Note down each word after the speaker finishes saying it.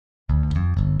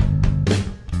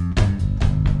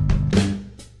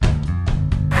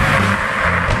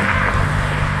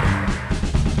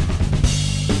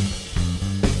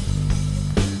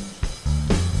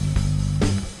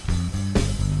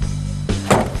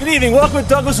Good evening, welcome to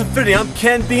Douglas Infiniti. I'm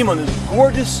Ken Beam on this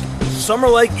gorgeous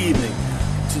summer-like evening.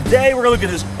 Today we're going to look at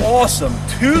this awesome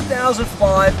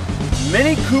 2005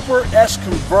 Mini Cooper S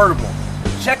Convertible.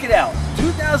 Check it out,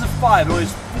 2005, it only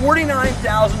has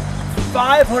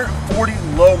 49,540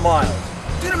 low miles.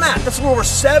 Do the math, that's a little over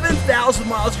 7,000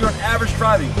 miles a year on average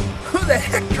driving. Who the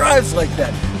heck drives like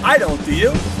that? I don't, do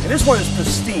you? And this one is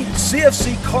pristine,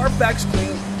 CFC Fax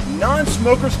Clean,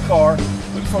 non-smoker's car.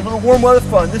 Looking for a little warm weather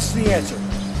fun, this is the answer.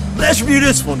 Let's review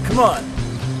this one, come on.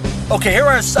 Okay, here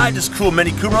we're inside this cool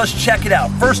Mini Cooper. Let's check it out.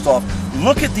 First off,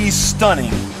 look at these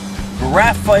stunning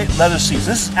graphite leather seats.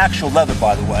 This is actual leather,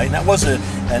 by the way, and that was an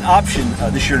option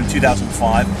this year in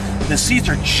 2005. The seats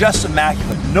are just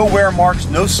immaculate. No wear marks,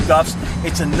 no scuffs.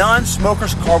 It's a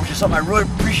non-smoker's car, which is something I really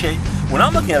appreciate when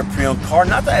I'm looking at a pre-owned car.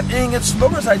 Not that I have anything against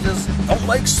smokers, I just don't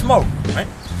like smoke, right?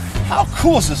 How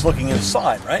cool is this looking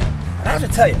inside, right? And I have to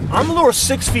tell you, I'm a little over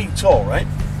 6 feet tall, right?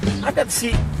 I've got the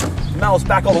seat mounts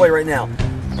back all the way right now.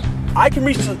 I can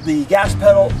reach the gas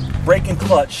pedal, brake, and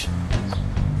clutch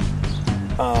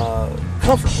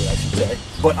comfortably, I should say.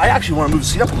 But I actually want to move the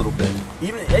seat up a little bit,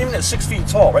 even at 6 feet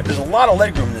tall, right? There's a lot of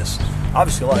leg room in this.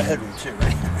 Obviously, a lot of headroom too,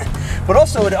 right? But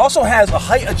also, it also has a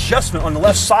height adjustment on the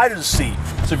left side of the seat.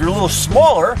 So if you're a little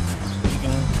smaller, you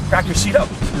can crack your seat up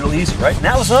real easy, right? And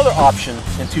that was another option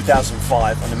in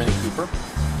 2005 on the Mini Cooper,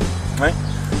 right?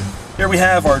 Here we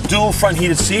have our dual front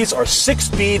heated seats, our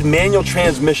 6-speed manual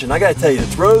transmission. I gotta tell you, the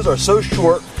throws are so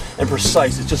short and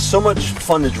precise. It's just so much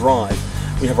fun to drive.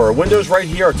 We have our windows right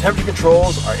here, our temperature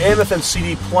controls, our AM/FM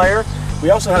CD player.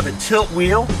 We also have a tilt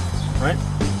wheel, right?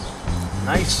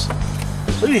 Nice.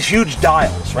 Look at these huge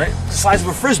dials, right? The size of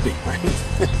a Frisbee, right?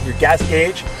 Your gas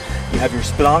gauge. You have your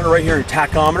speedometer right here, your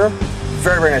tachometer.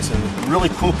 Very, very nice. And really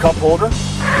cool cup holder.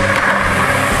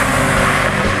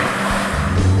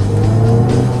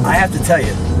 I have to tell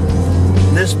you,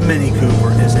 this Mini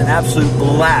Cooper is an absolute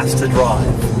blast to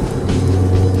drive.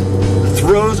 The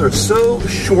throws are so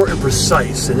short and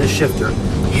precise in this shifter.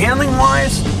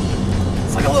 Handling-wise,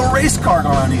 it's like a little race car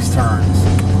going on these turns.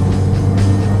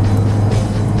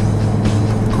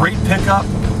 Great pickup.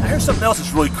 Now here's something else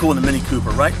that's really cool in the Mini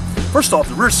Cooper, right? First off,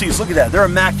 the rear seats, look at that. They're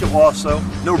immaculate also.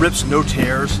 No rips, no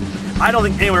tears. I don't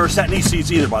think anyone ever sat in these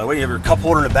seats either, by the way. You have your cup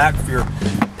holder in the back for your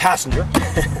passenger.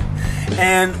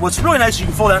 And what's really nice is you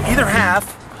can fold out either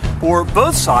half or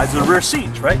both sides of the rear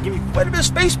seats, right? Give you quite a bit of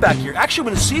space back here. Actually,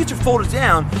 when the seats are folded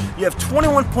down, you have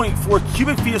 21.4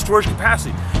 cubic feet of storage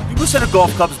capacity. You can set a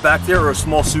golf clubs back there or a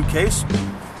small suitcase,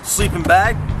 sleeping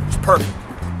bag, it's perfect.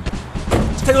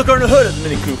 Let's take a look under the hood of the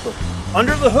Mini Cooper.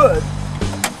 Under the hood,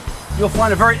 you'll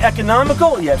find a very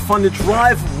economical, yet fun to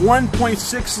drive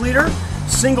 1.6 liter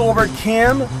single overhead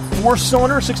cam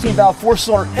 4-cylinder, 16-valve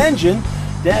 4-cylinder engine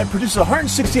that produces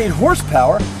 168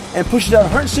 horsepower and pushes out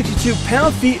 162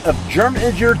 pound-feet of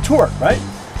German-engineered torque, right?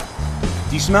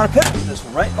 Decent amount of pickup in this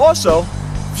one, right? Also,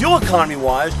 fuel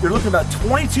economy-wise, you're looking at about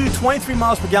 22, 23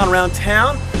 miles per gallon around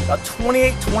town, about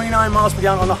 28, 29 miles per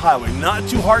gallon on the highway. Not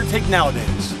too hard to take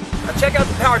nowadays. Now check out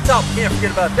the power top. Can't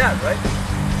forget about that, right?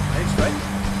 Nice, right?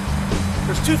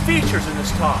 There's two features in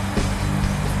this top.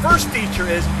 The first feature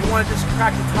is if you want to just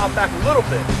crack the top back a little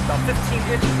bit, about 15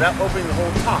 inches without opening the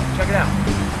whole top. Check it out.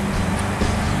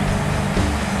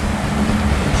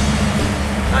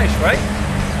 Nice, right?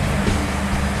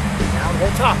 Now the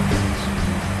whole top.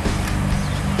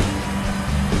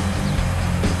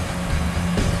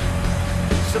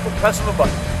 Simple press of a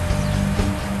button.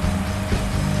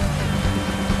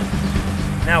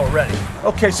 Now we're ready.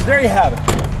 Okay, so there you have it.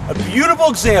 A beautiful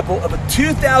example of a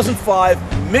 2005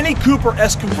 Mini Cooper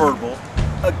S Convertible.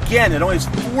 Again, it only has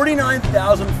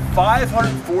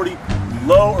 49,540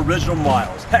 low original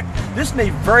miles. Heck, this may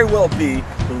very well be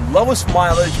the lowest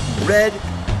mileage red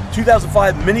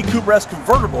 2005 Mini Cooper S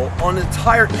Convertible on the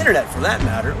entire internet, for that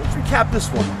matter. Let's recap this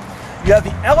one. You have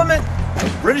the element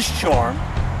of British charm,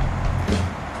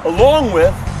 along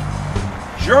with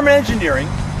German engineering,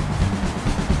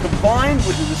 combined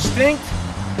with a distinct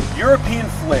European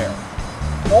flair,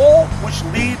 all which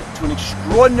lead to an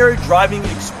extraordinary driving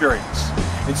experience.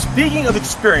 And speaking of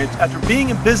experience, after being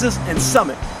in business and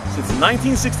Summit since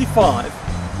 1965,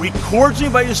 we cordially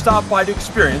invite you to stop by to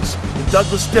experience the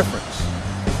Douglas difference.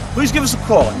 Please give us a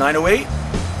call at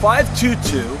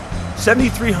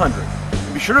 908-522-7300.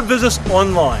 And be sure to visit us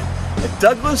online at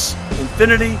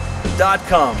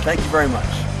douglasinfiniti.com. Thank you very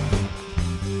much.